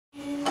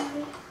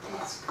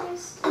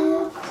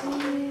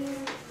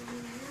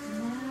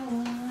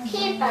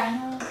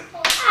paper.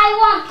 I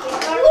want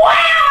paper. Wow,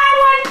 I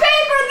want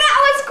paper. That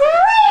was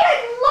great.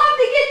 I'd love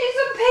to get you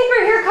some paper.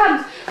 Here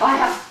comes. I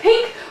have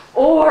pink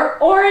or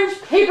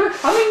orange paper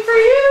coming for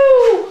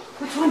you.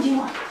 Which one do you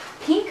want?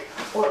 Pink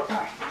or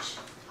orange?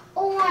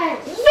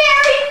 Orange.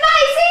 Very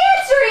nice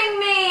answering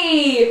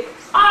me.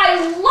 I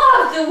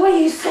love the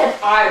way you said,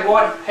 I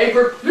want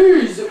paper,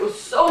 please. It was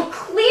so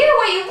clear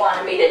what you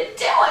wanted me to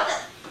do. I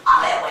just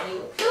love it when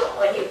you do it,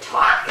 when you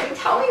talk and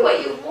tell me what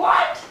you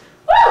want.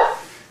 Woo!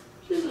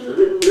 Just love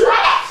it.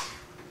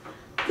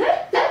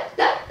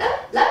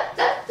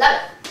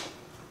 Love.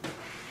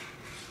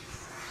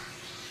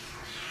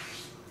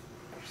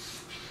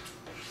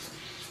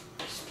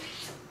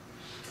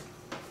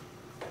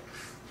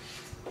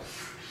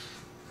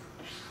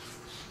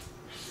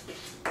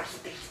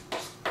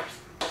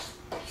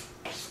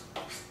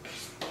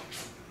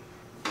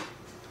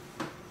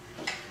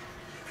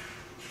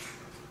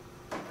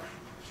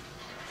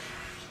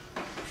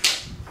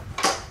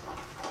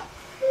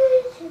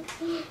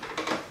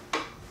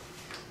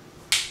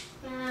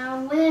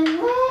 Now when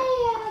way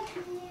up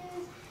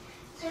here,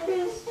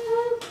 it's so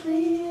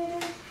clear.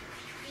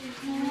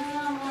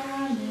 Now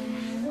I'm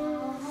in a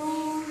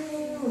whole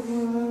new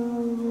world.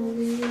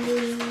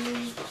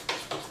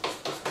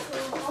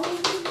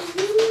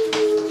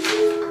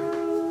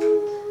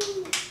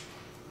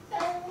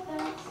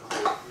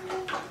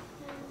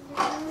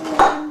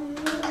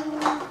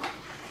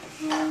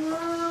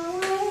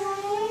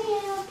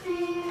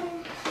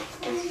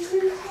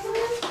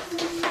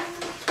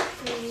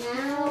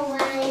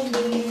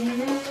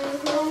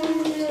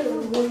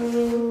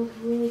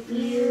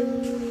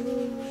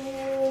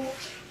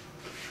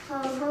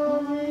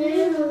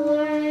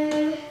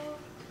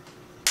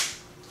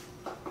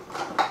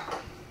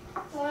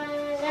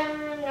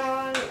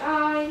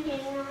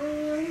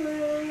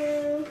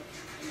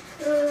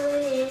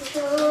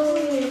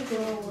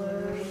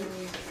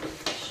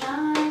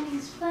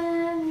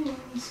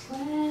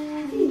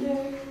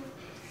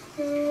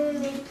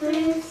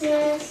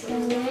 Princess,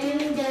 and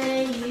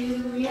when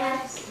you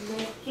yes,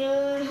 let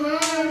your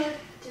heart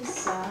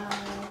decide.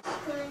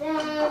 What I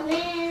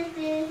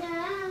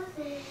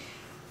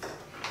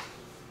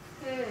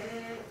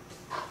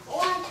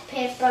want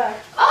paper.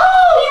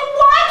 Oh, you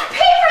want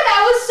paper?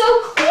 That was so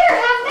clear.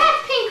 Have that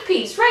pink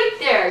piece right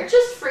there,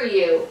 just for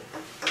you.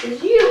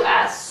 Because you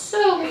asked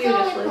so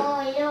beautifully.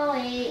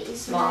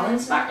 Small and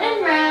smart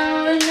and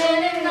round, and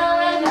then in the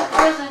land of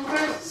curves and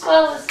curves as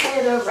well as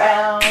get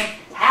around.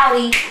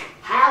 Howdy,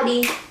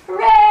 howdy,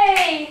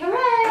 hooray,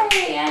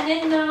 hooray! And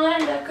in the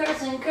land of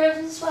curves and curves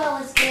as well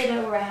as get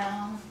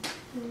around.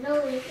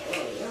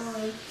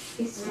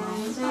 He's small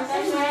and smart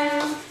and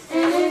round,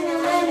 and in the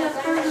land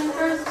of curves and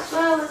curves as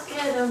well as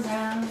get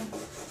around.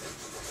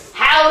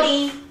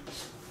 Howdy,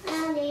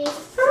 Howdy.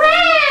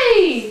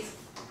 hooray!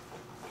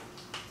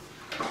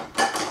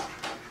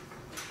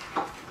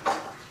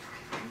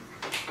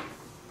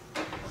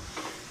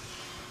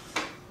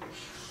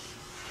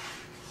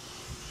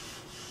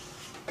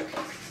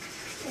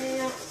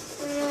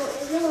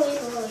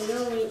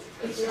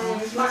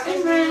 Smart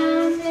and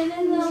round, and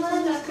in the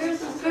land of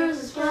curves and curves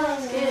as well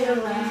as get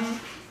around.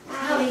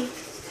 Howdy,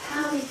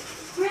 howdy,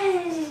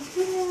 hooray,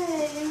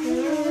 hooray, and in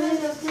the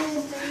land of curves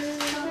and curves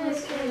as well as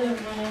get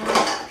around.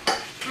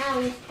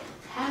 Howdy.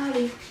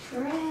 Howdy,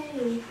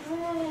 hooray,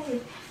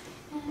 hooray,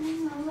 and in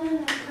the land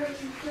of curves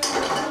and curves as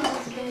well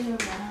as get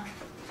around.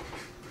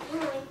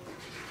 Hooray,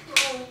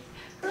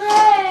 hooray,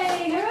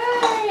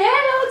 hey,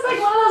 that looks like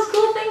one of those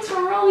cool things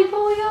from Roly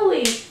Poly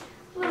Oly.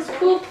 Those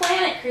cool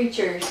planet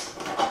creatures.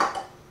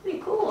 Pretty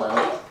cool,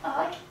 Lily. I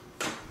like it.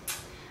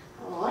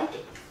 I like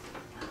it.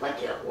 I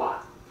like it a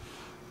lot.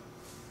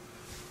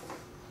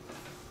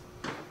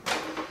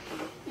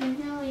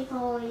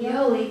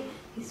 Yoli,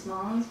 he's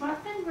small and smart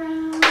and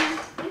round.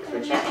 Thanks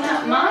for checking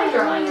out my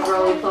drawing of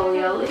Roly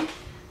Poly Oly.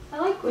 I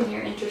like when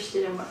you're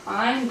interested in what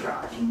I'm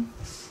drawing.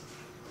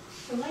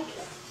 I like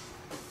it.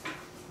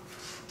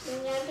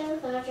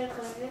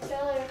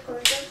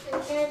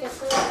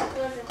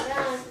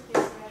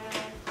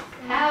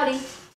 Howdy.